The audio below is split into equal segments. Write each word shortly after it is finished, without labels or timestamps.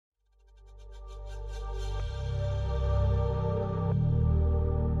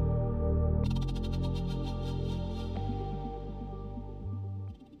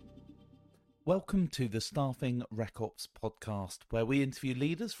Welcome to the Staffing RecOps podcast, where we interview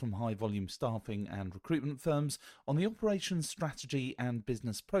leaders from high-volume staffing and recruitment firms on the operations, strategy and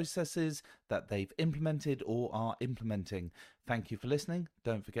business processes that they've implemented or are implementing. Thank you for listening.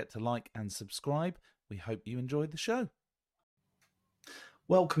 Don't forget to like and subscribe. We hope you enjoyed the show.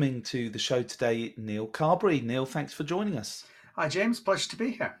 Welcoming to the show today, Neil Carberry. Neil, thanks for joining us. Hi, James. Pleasure to be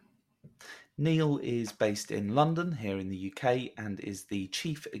here. Neil is based in London, here in the UK, and is the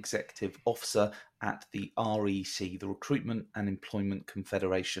Chief Executive Officer at the REC, the Recruitment and Employment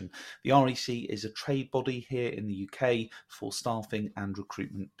Confederation. The REC is a trade body here in the UK for staffing and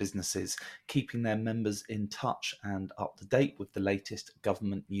recruitment businesses, keeping their members in touch and up to date with the latest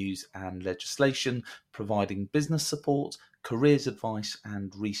government news and legislation, providing business support, careers advice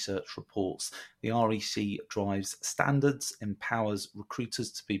and research reports. The REC drives standards, empowers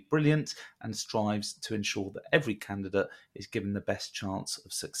recruiters to be brilliant and strives to ensure that every candidate is given the best chance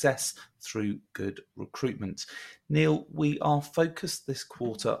of success through good recruitment. Neil, we are focused this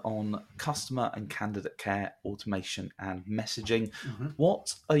quarter on customer and candidate care, automation and messaging.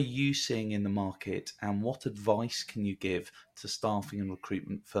 What are you seeing in the market and what advice can you give to staffing and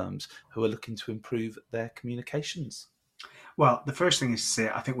recruitment firms who are looking to improve their communications? Well, the first thing is to say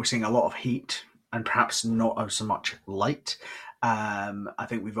I think we're seeing a lot of heat and perhaps not so much light. I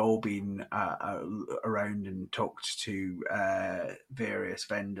think we've all been around and talked to various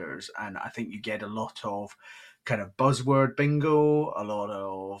vendors, and I think you get a lot of kind of buzzword bingo, a lot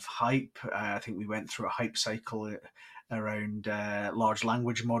of hype. I think we went through a hype cycle around large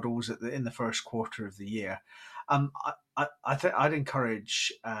language models in the first quarter of the year. I'd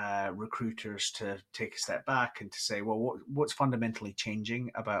encourage recruiters to take a step back and to say, well, what's fundamentally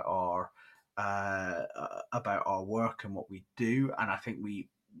changing about our work and what we do? And I think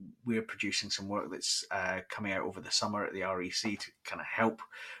we're producing some work that's coming out over the summer at the REC to kind of help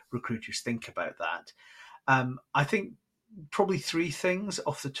recruiters think about that. I think probably three things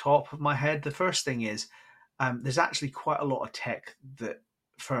off the top of my head. The first thing is there's actually quite a lot of tech that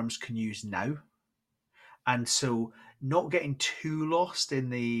firms can use now. And so not getting too lost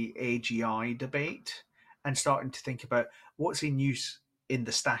in the AGI debate and starting to think about what's in use in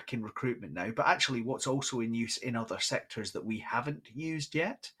the stack in recruitment now, but actually what's also in use in other sectors that we haven't used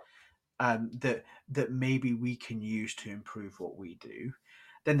yet, that maybe we can use to improve what we do.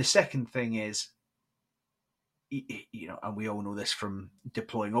 Then the second thing is, and we all know this from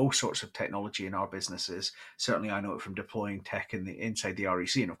deploying all sorts of technology in our businesses. Certainly, I know it from deploying tech inside the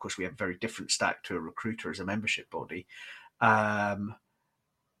REC, and of course, we have a very different stack to a recruiter as a membership body.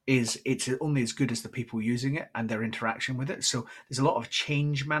 It's only as good as the people using it and their interaction with it. So there's a lot of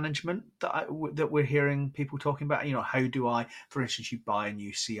change management that we're hearing people talking about. How do I, for instance, you buy a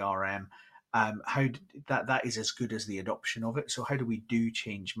new CRM? That is as good as the adoption of it. So how do we do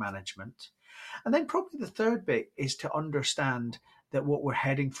change management? And then probably the third bit is to understand that what we're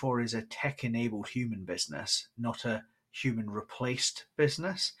heading for is a tech-enabled human business, not a human-replaced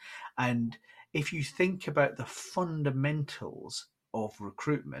business. And if you think about the fundamentals of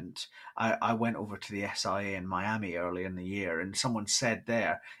recruitment, I went over to the SIA in Miami early in the year, and someone said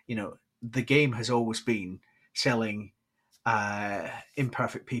there, the game has always been selling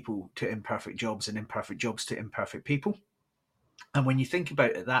imperfect people to imperfect jobs and imperfect jobs to imperfect people. And when you think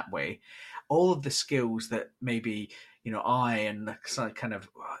about it that way, all of the skills that maybe, I and kind of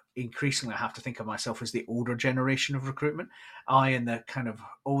increasingly I have to think of myself as the older generation of recruitment. I and the kind of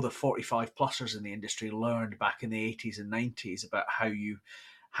all the 45 plussers in the industry learned back in the 80s and 90s about how you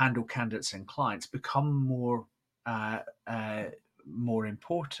handle candidates and clients become more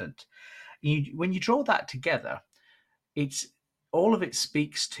important. When you draw that together, all of it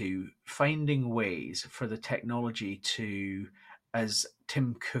speaks to finding ways for the technology to, as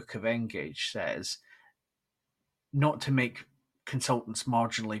Tim Cook of Engage says, not to make consultants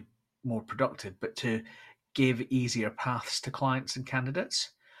marginally more productive, but to give easier paths to clients and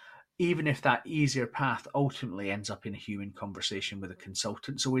candidates, even if that easier path ultimately ends up in a human conversation with a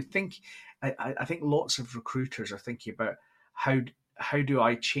consultant. So I think lots of recruiters are thinking about how do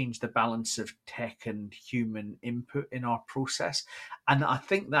I change the balance of tech and human input in our process? And I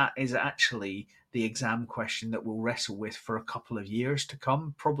think that is actually the exam question that we'll wrestle with for a couple of years to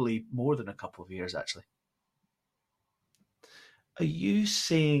come, probably more than a couple of years, actually. Are you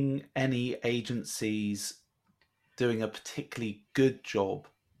seeing any agencies doing a particularly good job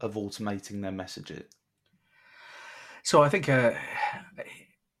of automating their messages? So I think in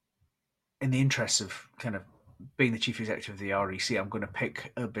the interests of kind of being the chief executive of the REC, I'm going to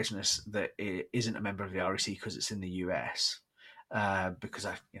pick a business that isn't a member of the REC because it's in the US. Because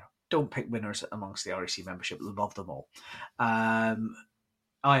I don't pick winners amongst the REC membership, love them all. Aya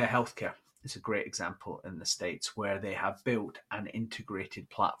Healthcare is a great example in the States where they have built an integrated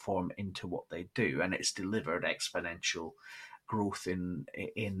platform into what they do, and it's delivered exponential growth in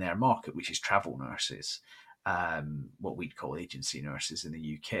their market, which is travel nurses, what we'd call agency nurses in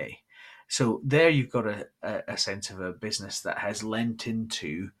the UK. So there you've got a sense of a business that has lent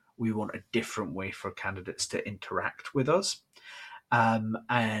into, we want a different way for candidates to interact with us.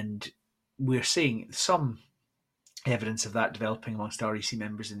 And we're seeing some evidence of that developing amongst REC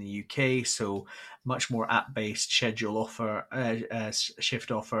members in the UK. So much more app-based schedule offer,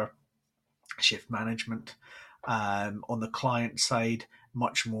 shift offer, shift management. On the client side,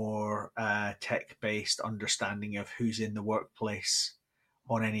 much more tech-based understanding of who's in the workplace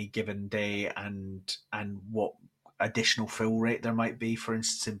on any given day, and what additional fill rate there might be, for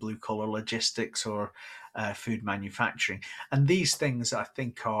instance, in blue collar logistics or food manufacturing. And these things, I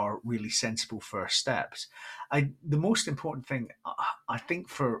think, are really sensible first steps. The most important thing, I think,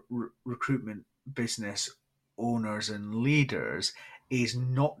 for recruitment business owners and leaders is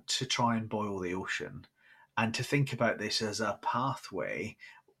not to try and boil the ocean, and to think about this as a pathway,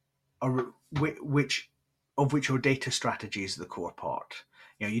 which of which your data strategy is the core part.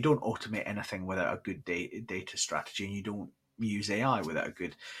 You don't automate anything without a good data strategy, and you don't use AI without a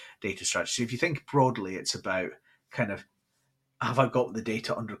good data strategy. So if you think broadly, it's about kind of, have I got the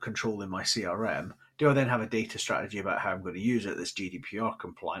data under control in my CRM? Do I then have a data strategy about how I'm going to use it that's GDPR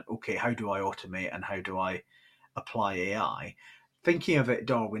compliant? Okay, how do I automate and how do I apply AI? Thinking of it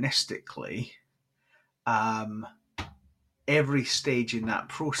Darwinistically, um, every stage in that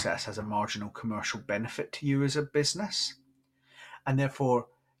process has a marginal commercial benefit to you as a business, and therefore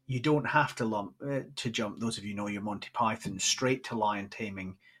you don't have to jump. Those of you know your Monty Python, straight to lion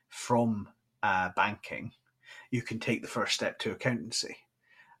taming from banking. You can take the first step to accountancy,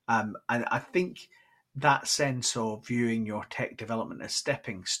 and I think that sense of viewing your tech development as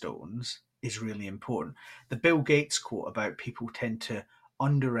stepping stones is really important. The Bill Gates quote about people tend to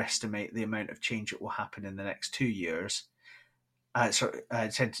underestimate the amount of change that will happen in the next 2 years. Tend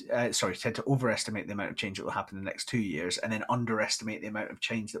to overestimate the amount of change that will happen in the next 2 years, and then underestimate the amount of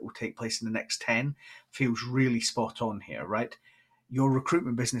change that will take place in the next 10, feels really spot on here, right? Your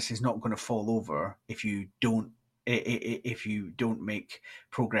recruitment business is not going to fall over if you don't make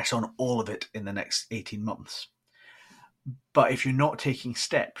progress on all of it in the next 18 months. But if you're not taking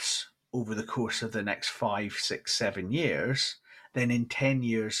steps over the course of the next 5, 6, 7 years, then in 10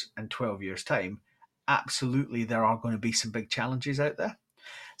 years and 12 years' time, absolutely there are going to be some big challenges out there.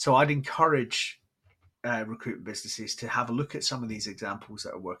 So I'd encourage recruitment businesses to have a look at some of these examples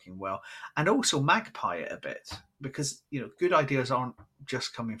that are working well, and also magpie it a bit, because good ideas aren't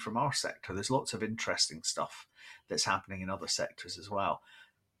just coming from our sector. There's lots of interesting stuff that's happening in other sectors as well.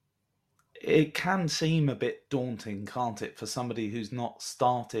 It can seem a bit daunting, can't it, for somebody who's not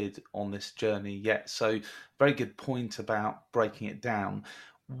started on this journey yet? So, very good point about breaking it down.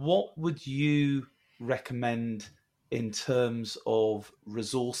 What would you recommend in terms of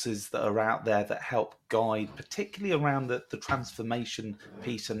resources that are out there that help guide, particularly around the transformation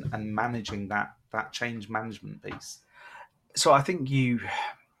piece and managing that change management piece? So I think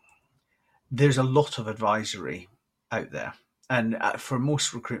there's a lot of advisory out there. And for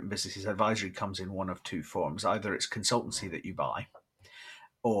most recruitment businesses, advisory comes in one of two forms. Either it's consultancy that you buy,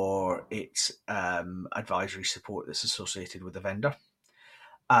 or it's advisory support that's associated with a vendor.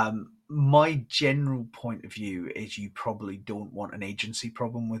 My general point of view is you probably don't want an agency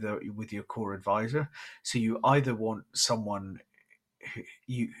problem with your core advisor. So you either want someone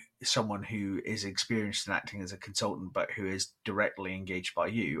who is experienced in acting as a consultant but who is directly engaged by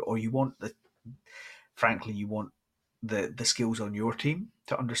you, or you want the skills on your team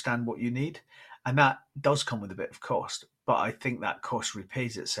to understand what you need. And that does come with a bit of cost, but I think that cost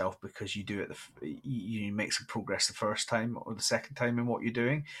repays itself because you do it you make some progress the first time or the second time in what you're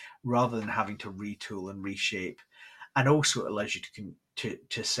doing, rather than having to retool and reshape. And also it allows you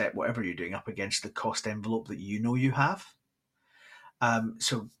to set whatever you're doing up against the cost envelope that you have.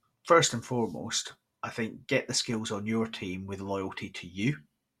 So first and foremost, I think get the skills on your team with loyalty to you,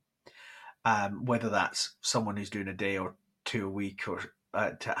 whether that's someone who's doing a day or two a week, or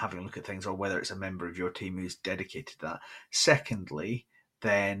to having a look at things, or whether it's a member of your team who's dedicated to that. Secondly,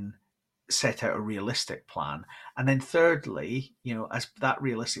 then set out a realistic plan. And then thirdly, as that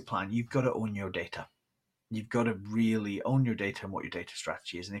realistic plan, you've got to own your data. You've got to really own your data and what your data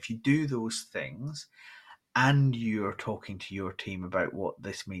strategy is. And if you do those things, and you're talking to your team about what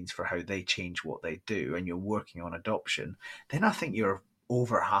this means for how they change what they do, and you're working on adoption, then I think you're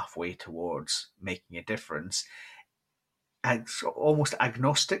over halfway towards making a difference, and almost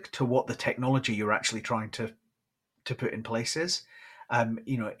agnostic to what the technology you're actually trying to put in place is.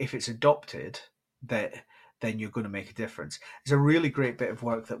 If it's adopted, that then you're going to make a difference. There's a really great bit of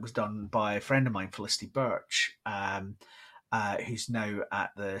work that was done by a friend of mine, Felicity Birch, who's now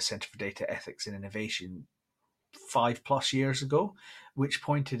at the Centre for Data Ethics and Innovation 5+ years ago, which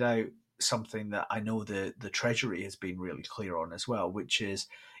pointed out something that I know the Treasury has been really clear on as well, which is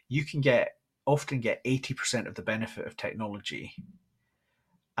you can often get 80% of the benefit of technology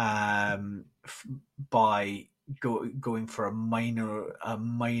by going for a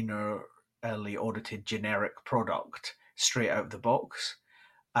minorly audited generic product straight out of the box,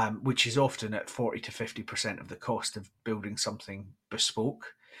 which is often at 40 to 50% of the cost of building something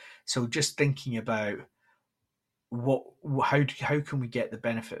bespoke. So just thinking about what how can we get the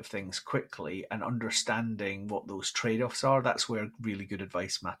benefit of things quickly and understanding what those trade-offs are, that's where really good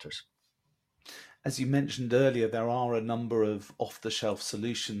advice matters. As you mentioned earlier, there are a number of off the shelf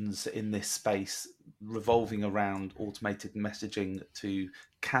solutions in this space revolving around automated messaging to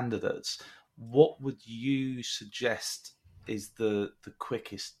candidates. What would you suggest is the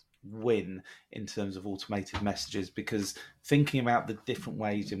quickest win in terms of automated messages? Because thinking about the different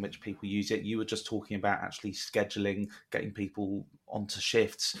ways in which people use it, you were just talking about actually scheduling, getting people onto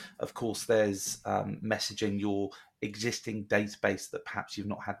shifts. Of course, there's messaging your existing database that perhaps you've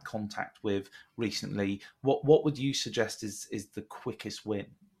not had contact with recently. What would you suggest is the quickest win?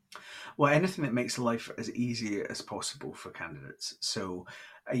 Well, anything that makes life as easy as possible for candidates. So,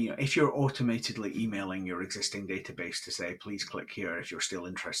 if you're automatically emailing your existing database to say, please click here if you're still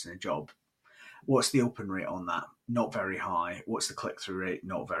interested in a job, what's the open rate on that? Not very high. What's the click through rate?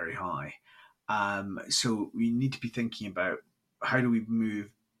 Not very high. So we need to be thinking about how do we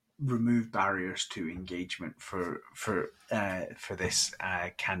remove barriers to engagement for this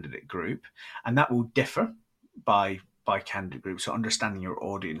candidate group, and that will differ by candidate group. So understanding your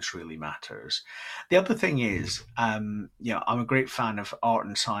audience really matters. The other thing is, I'm a great fan of art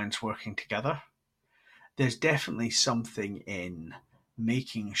and science working together. There's definitely something in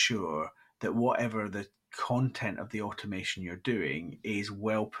making sure that whatever the content of the automation you're doing is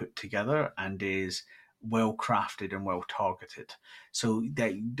well put together and is well crafted and well targeted. So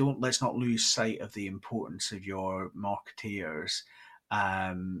that let's not lose sight of the importance of your marketeers'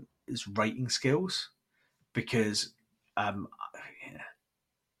 writing skills, because um,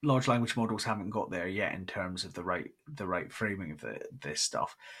 large language models haven't got there yet in terms of the right framing of this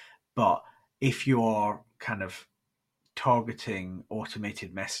stuff. But if you're kind of targeting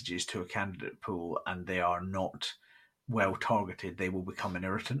automated messages to a candidate pool and they are not well targeted, they will become an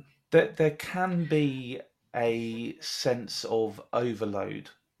irritant. There can be a sense of overload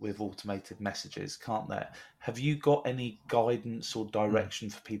with automated messages, can't there? Have you got any guidance or Mm. direction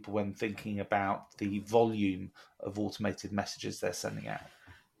for people when thinking about the volume of automated messages they're sending out?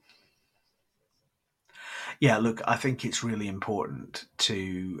 Yeah, look, I think it's really important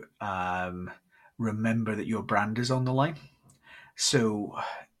to remember that your brand is on the line. So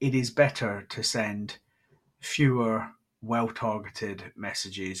it is better to send fewer well targeted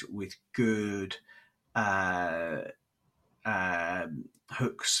messages with good uh, uh,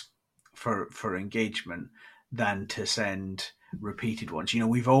 hooks for engagement than to send repeated ones.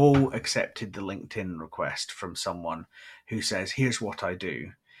 We've all accepted the LinkedIn request from someone who says, "Here's what I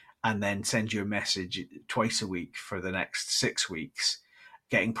do," and then send you a message twice a week for the next 6 weeks,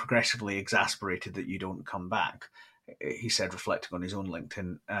 getting progressively exasperated that you don't come back. He said, reflecting on his own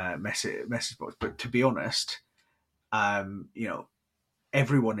LinkedIn message box. But to be honest, um, you know,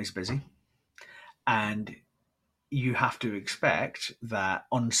 everyone is busy, and you have to expect that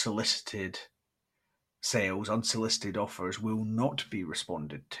unsolicited sales, unsolicited offers will not be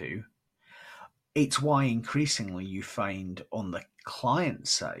responded to. It's why increasingly you find on the client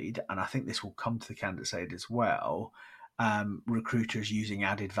side, and I think this will come to the candidate side as well, recruiters using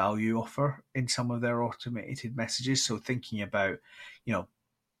added value offer in some of their automated messages. So thinking about, you know,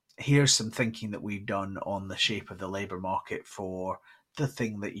 here's some thinking that we've done on the shape of the labour market for the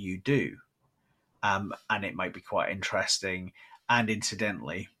thing that you do. And it might be quite interesting. And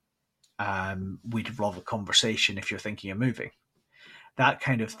incidentally, we'd love a conversation if you're thinking of moving. That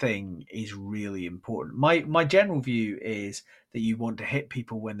kind of thing is really important. My general view is that you want to hit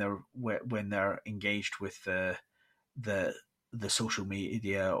people when they're engaged with the the social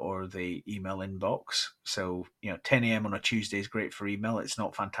media or the email inbox. So 10 a.m. on a Tuesday is great for email. It's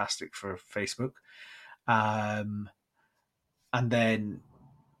not fantastic for Facebook. Um, and then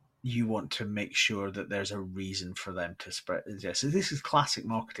you want to make sure that there's a reason for them to spread this. So this is classic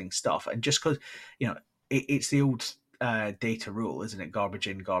marketing stuff. And just because, it's the old data rule, isn't it? Garbage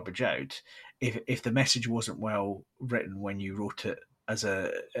in, garbage out. If the message wasn't well written when you wrote it as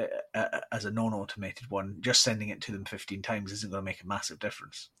a non-automated one, just sending it to them 15 times isn't going to make a massive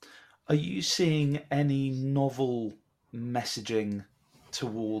difference. Are you seeing any novel messaging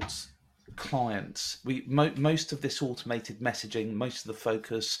towards clients? Most of this automated messaging, most of the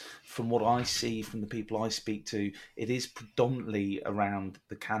focus, from what I see from the people I speak to, it is predominantly around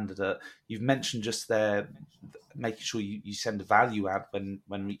the candidate. You've mentioned just there making sure you send a value add when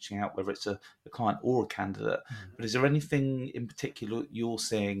reaching out, whether it's a client or a candidate. But is there anything in particular you're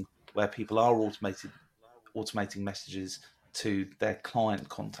seeing where people are automating messages to their client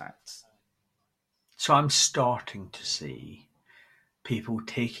contacts? So I'm starting to see people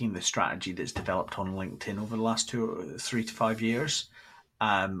taking the strategy that's developed on LinkedIn over the last 3 to 5 years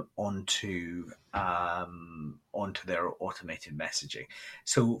onto their automated messaging.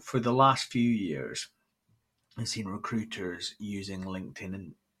 So for the last few years, I've seen recruiters using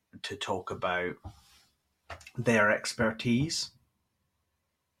LinkedIn to talk about their expertise,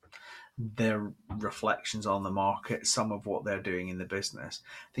 their reflections on the market, some of what they're doing in the business.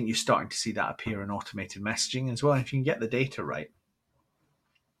 I think you're starting to see that appear in automated messaging as well. And if you can get the data right,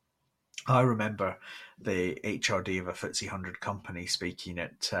 I remember the HRD of a FTSE 100 company speaking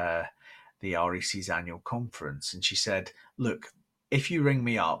at the REC's annual conference, and she said, "Look, if you ring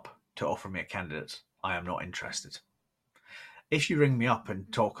me up to offer me a candidate, I am not interested. If you ring me up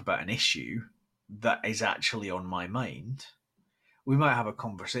and talk about an issue that is actually on my mind, we might have a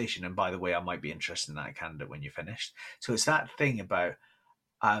conversation. And by the way, I might be interested in that candidate when you're finished." So it's that thing about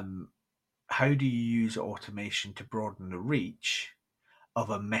how do you use automation to broaden the reach of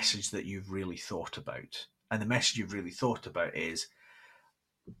a message that you've really thought about. And the message you've really thought about is,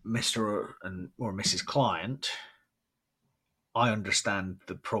 Mr. or Mrs. Client, I understand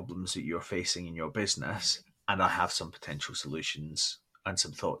the problems that you're facing in your business, and I have some potential solutions and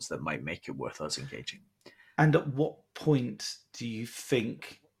some thoughts that might make it worth us engaging. And at what point do you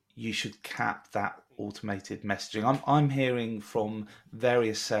think you should cap that automated messaging? I'm hearing from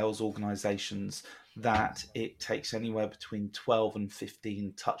various sales organizations that it takes anywhere between 12 and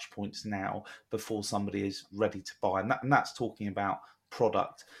 15 touch points now before somebody is ready to buy. And that's talking about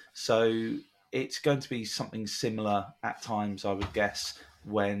product. So it's going to be something similar at times, I would guess,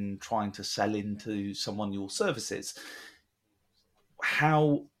 when trying to sell into someone your services.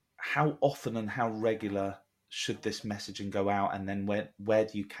 How often and how regular should this messaging go out, and then where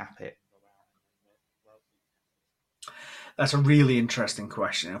do you cap it? That's a really interesting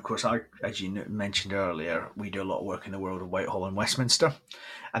question. Of course, as you mentioned earlier, we do a lot of work in the world of Whitehall and Westminster,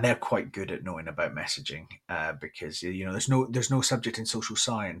 and they're quite good at knowing about messaging because there's no subject in social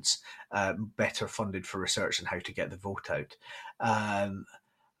science better funded for research than how to get the vote out.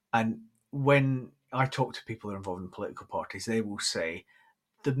 And when I talk to people who are involved in political parties, they will say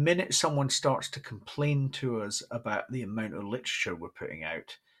the minute someone starts to complain to us about the amount of literature we're putting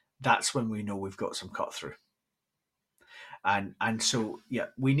out, that's when we know we've got some cut through. And so yeah,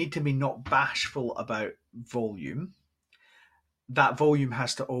 we need to be not bashful about volume. That volume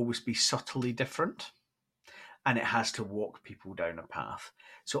has to always be subtly different, and it has to walk people down a path.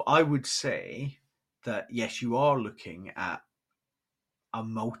 So I would say that yes, you are looking at a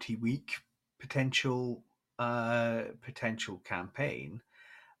multi-week potential potential campaign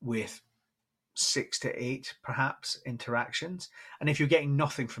with 6 to 8 perhaps interactions. And if you're getting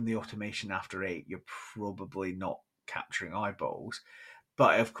nothing from the automation after 8, you're probably not capturing eyeballs.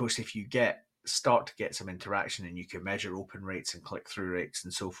 But of course, if you start to get some interaction and you can measure open rates and click through rates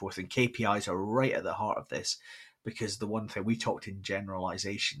and so forth, and KPIs are right at the heart of this, because the one thing we talked in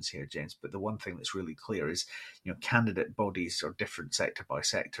generalizations here, James, but the one thing that's really clear is, candidate bodies are different sector by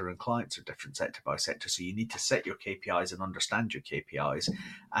sector and clients are different sector by sector. So you need to set your KPIs and understand your KPIs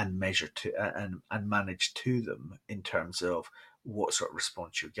and measure to and manage to them in terms of what sort of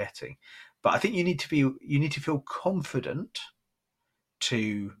response you're getting. But I think you need to feel confident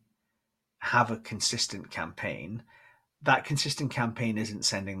to have a consistent campaign. That consistent campaign isn't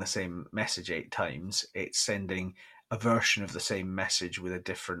sending the same message 8 times. It's sending a version of the same message with a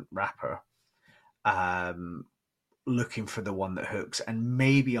different wrapper, looking for the one that hooks, and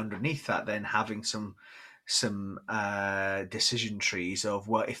maybe underneath that, then having some decision trees of,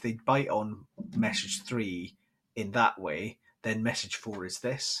 well, if they bite on message 3 in that way, then message 4 is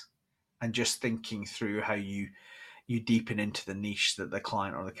this, and just thinking through how you deepen into the niche that the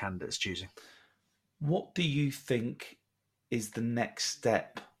client or the candidate's choosing. What do you think is the next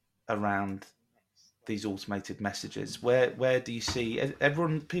step around these automated messages? Where do you see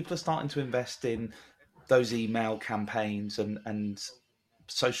everyone? People are starting to invest in those email campaigns and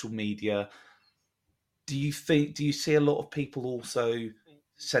social media. Do you see a lot of people also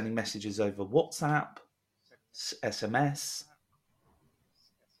sending messages over WhatsApp, SMS?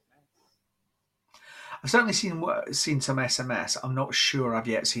 I've certainly seen some SMS. I'm not sure I've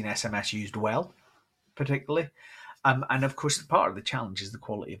yet seen SMS used well, particularly. And of course, part of the challenge is the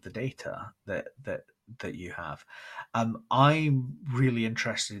quality of the data that you have. I'm really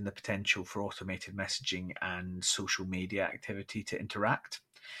interested in the potential for automated messaging and social media activity to interact.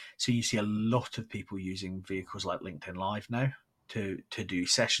 So you see a lot of people using vehicles like LinkedIn Live now to do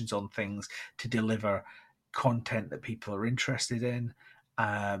sessions on things, to deliver content that people are interested in.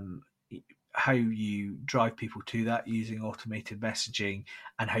 Um, how you drive people to that using automated messaging,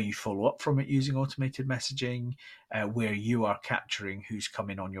 and how you follow up from it using automated messaging, where you are capturing who's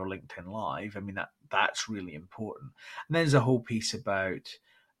coming on your LinkedIn Live. I mean, that's really important. And there's a whole piece about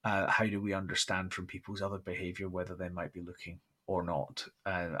how do we understand from people's other behaviour whether they might be looking or not.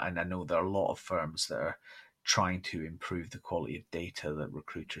 And I know there are a lot of firms that are trying to improve the quality of data that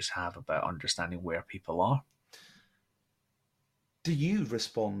recruiters have about understanding where people are. Do you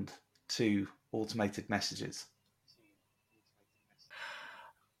respond to automated messages?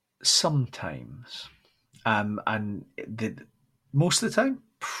 Sometimes. And most of the time,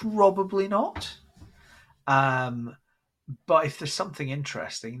 probably not. Um, but if there's something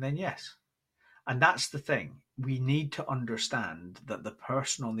interesting, then yes. And that's the thing. We need to understand that the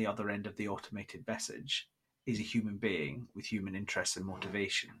person on the other end of the automated message is a human being with human interests and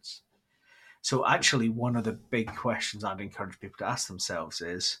motivations. So, actually, one of the big questions I'd encourage people to ask themselves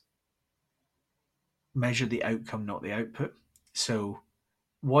is measure the outcome, not the output. So,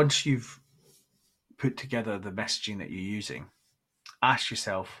 once you've put together the messaging that you're using, ask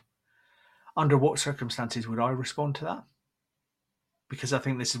yourself, under what circumstances would I respond to that? Because I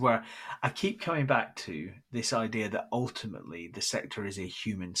think this is where I keep coming back to this idea that ultimately the sector is a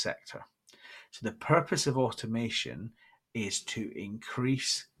human sector. So the purpose of automation is to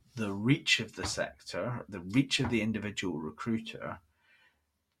increase the reach of the sector, the reach of the individual recruiter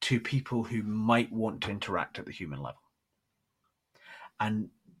to people who might want to interact at the human level. And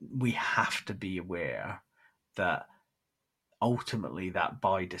we have to be aware that ultimately that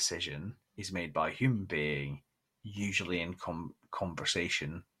buy decision is made by a human being, usually in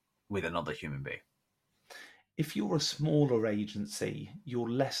conversation with another human being. If you're a smaller agency, you're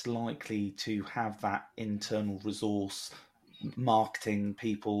less likely to have that internal resource, marketing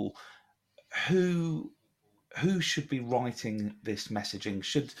people. Who who should be writing this messaging?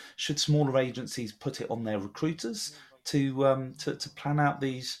 Should smaller agencies put it on their recruiters to plan out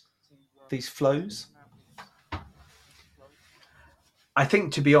these flows? I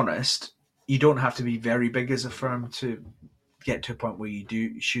think, to be honest, you don't have to be very big as a firm to get to a point where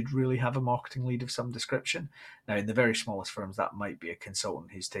you should really have a marketing lead of some description. Now, in the very smallest firms, that might be a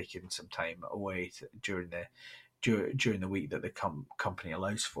consultant who's taken some time away during the week that the company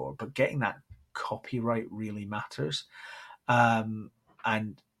allows for. But getting that copyright really matters. And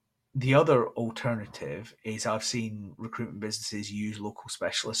the other alternative is I've seen recruitment businesses use local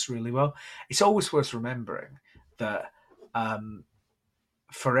specialists really well. It's always worth remembering that um,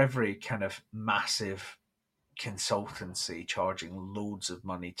 for every kind of massive consultancy charging loads of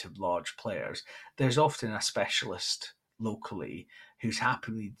money to large players, there's often a specialist locally who's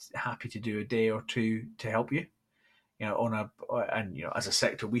happy to do a day or two to help you. You know, as a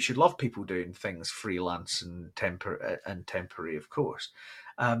sector, we should love people doing things freelance and temporary, of course.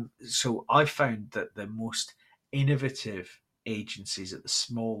 So I've found that the most innovative agencies at the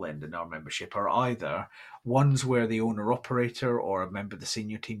small end in our membership are either ones where the owner operator or a member of the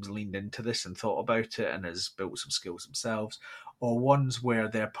senior team's leaned into this and thought about it and has built some skills themselves, or ones where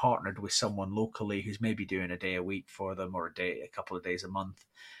they're partnered with someone locally who's maybe doing a day a week for them or a couple of days a month,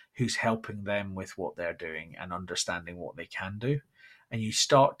 who's helping them with what they're doing and understanding what they can do. And you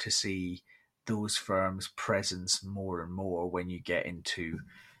start to see those firms' presence more and more when you get into,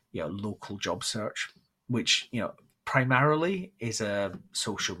 local job search, which, primarily is a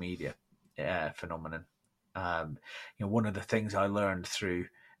social media phenomenon. One of the things I learned through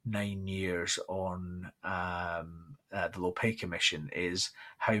 9 years on the Low Pay Commission is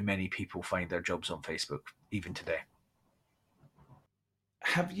how many people find their jobs on Facebook, even today.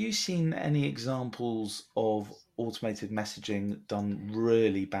 Have you seen any examples of automated messaging done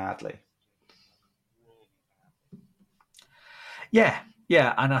really badly? Yeah,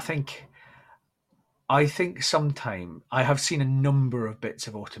 yeah, and I think sometime I have seen a number of bits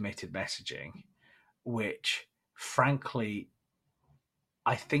of automated messaging, which, frankly,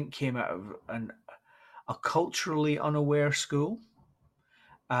 I think came out of a culturally unaware school.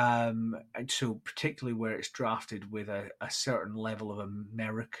 And so particularly where it's drafted with a certain level of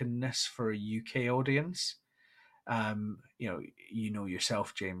Americanness for a UK audience. You know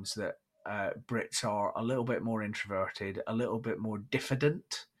yourself, James, that Brits are a little bit more introverted, a little bit more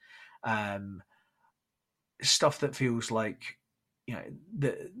diffident. Um, stuff that feels like,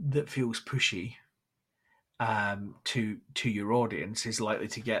 that feels pushy, to your audience is likely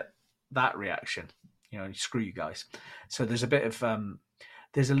to get that reaction. Screw you guys. So there's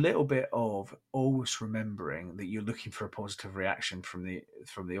a little bit of always remembering that you're looking for a positive reaction from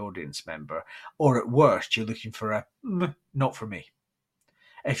the audience member, or at worst, you're looking for a not for me.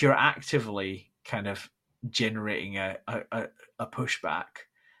 If you're actively kind of generating a pushback,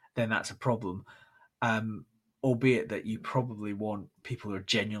 then that's a problem. Um, Albeit that you probably want people who are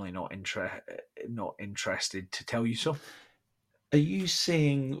genuinely not interested to tell you so. Are you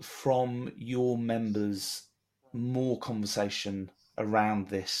seeing from your members more conversation around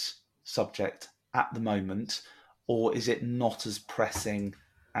this subject at the moment, or is it not as pressing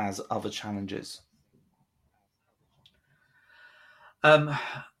as other challenges? Um,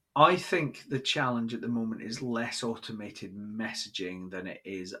 I think the challenge at the moment is less automated messaging than it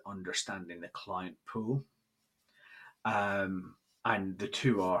is understanding the client pool. And the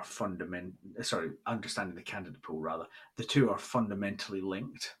two are understanding the candidate pool rather. The two are fundamentally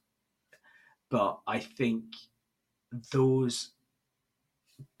linked. But I think those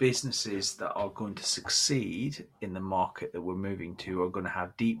businesses that are going to succeed in the market that we're moving to are going to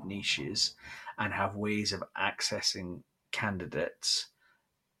have deep niches and have ways of accessing candidates,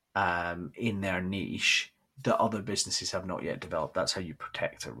 in their niche that other businesses have not yet developed. That's how you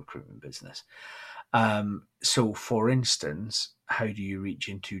protect a recruitment business. So, for instance, how do you reach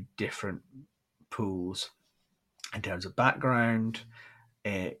into different pools in terms of background,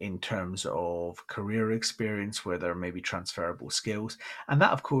 in terms of career experience, where there may be transferable skills? And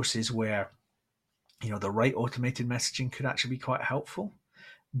that, of course, is where the right automated messaging could actually be quite helpful.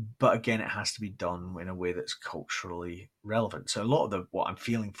 But again, it has to be done in a way that's culturally relevant. So a lot of what I'm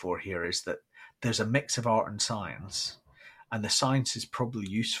feeling for here is that there's a mix of art and science, and the science is probably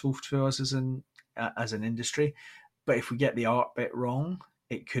useful to us as an industry. But if we get the art bit wrong,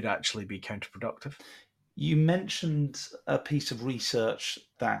 it could actually be counterproductive. You mentioned a piece of research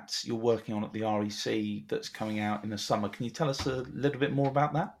that you're working on at the REC that's coming out in the summer. Can you tell us a little bit more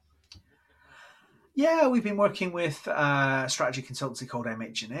about that? Yeah, we've been working with a strategy consultancy called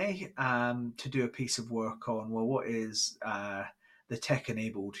MH&A, to do a piece of work on, well, what is the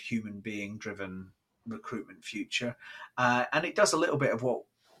tech-enabled, human being-driven recruitment future? And it does a little bit of what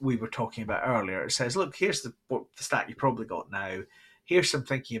we were talking about earlier. It says, look, here's the stat you probably got now. Here's some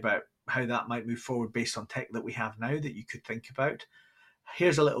thinking about how that might move forward based on tech that we have now that you could think about.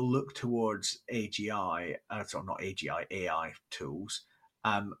 Here's a little look towards AGI, sorry, not AGI, AI tools,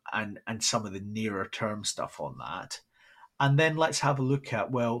 and some of the nearer term stuff on that. And then let's have a look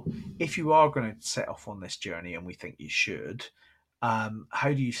at, well, if you are going to set off on this journey, and we think you should, how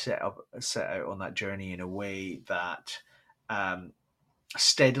do you set out on that journey in a way that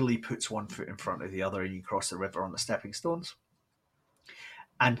steadily puts one foot in front of the other, and you cross the river on the stepping stones,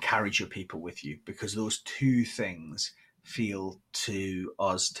 and carries your people with you? Because those two things feel to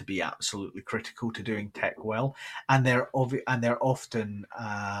us to be absolutely critical to doing tech well, and they're often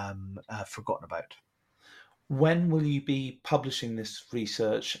forgotten about. When will you be publishing this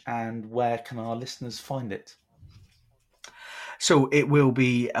research, and where can our listeners find it? So it will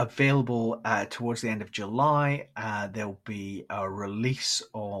be available towards the end of July. There'll be a release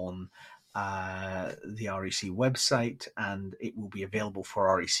on the REC website, and it will be available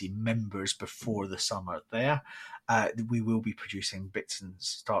for REC members before the summer there. We will be producing bits and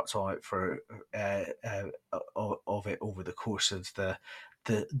starts on it of it over the course of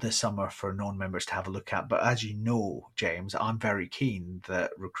the summer for non-members to have a look at. But as you know, James, I'm very keen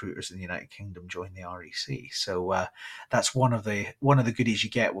that recruiters in the United Kingdom join the REC. So that's one of the goodies you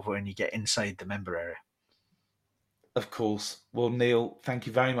get when you get inside the member area. Of course. Well, Neil, thank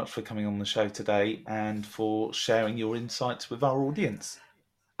you very much for coming on the show today and for sharing your insights with our audience.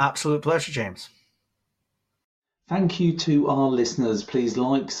 Absolute pleasure, James. Thank you to our listeners. Please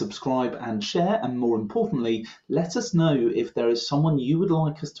like, subscribe, and share. And more importantly, let us know if there is someone you would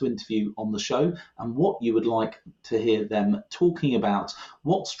like us to interview on the show and what you would like to hear them talking about.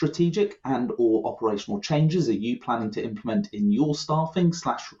 What strategic and/or operational changes are you planning to implement in your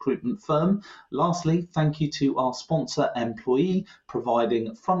staffing/recruitment firm? Lastly, thank you to our sponsor, Employee,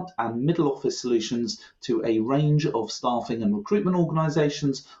 providing front and middle office solutions to a range of staffing and recruitment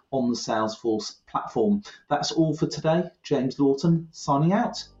organisations on the Salesforce platform. That's all for today. James Lawton signing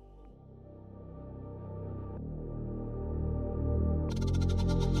out.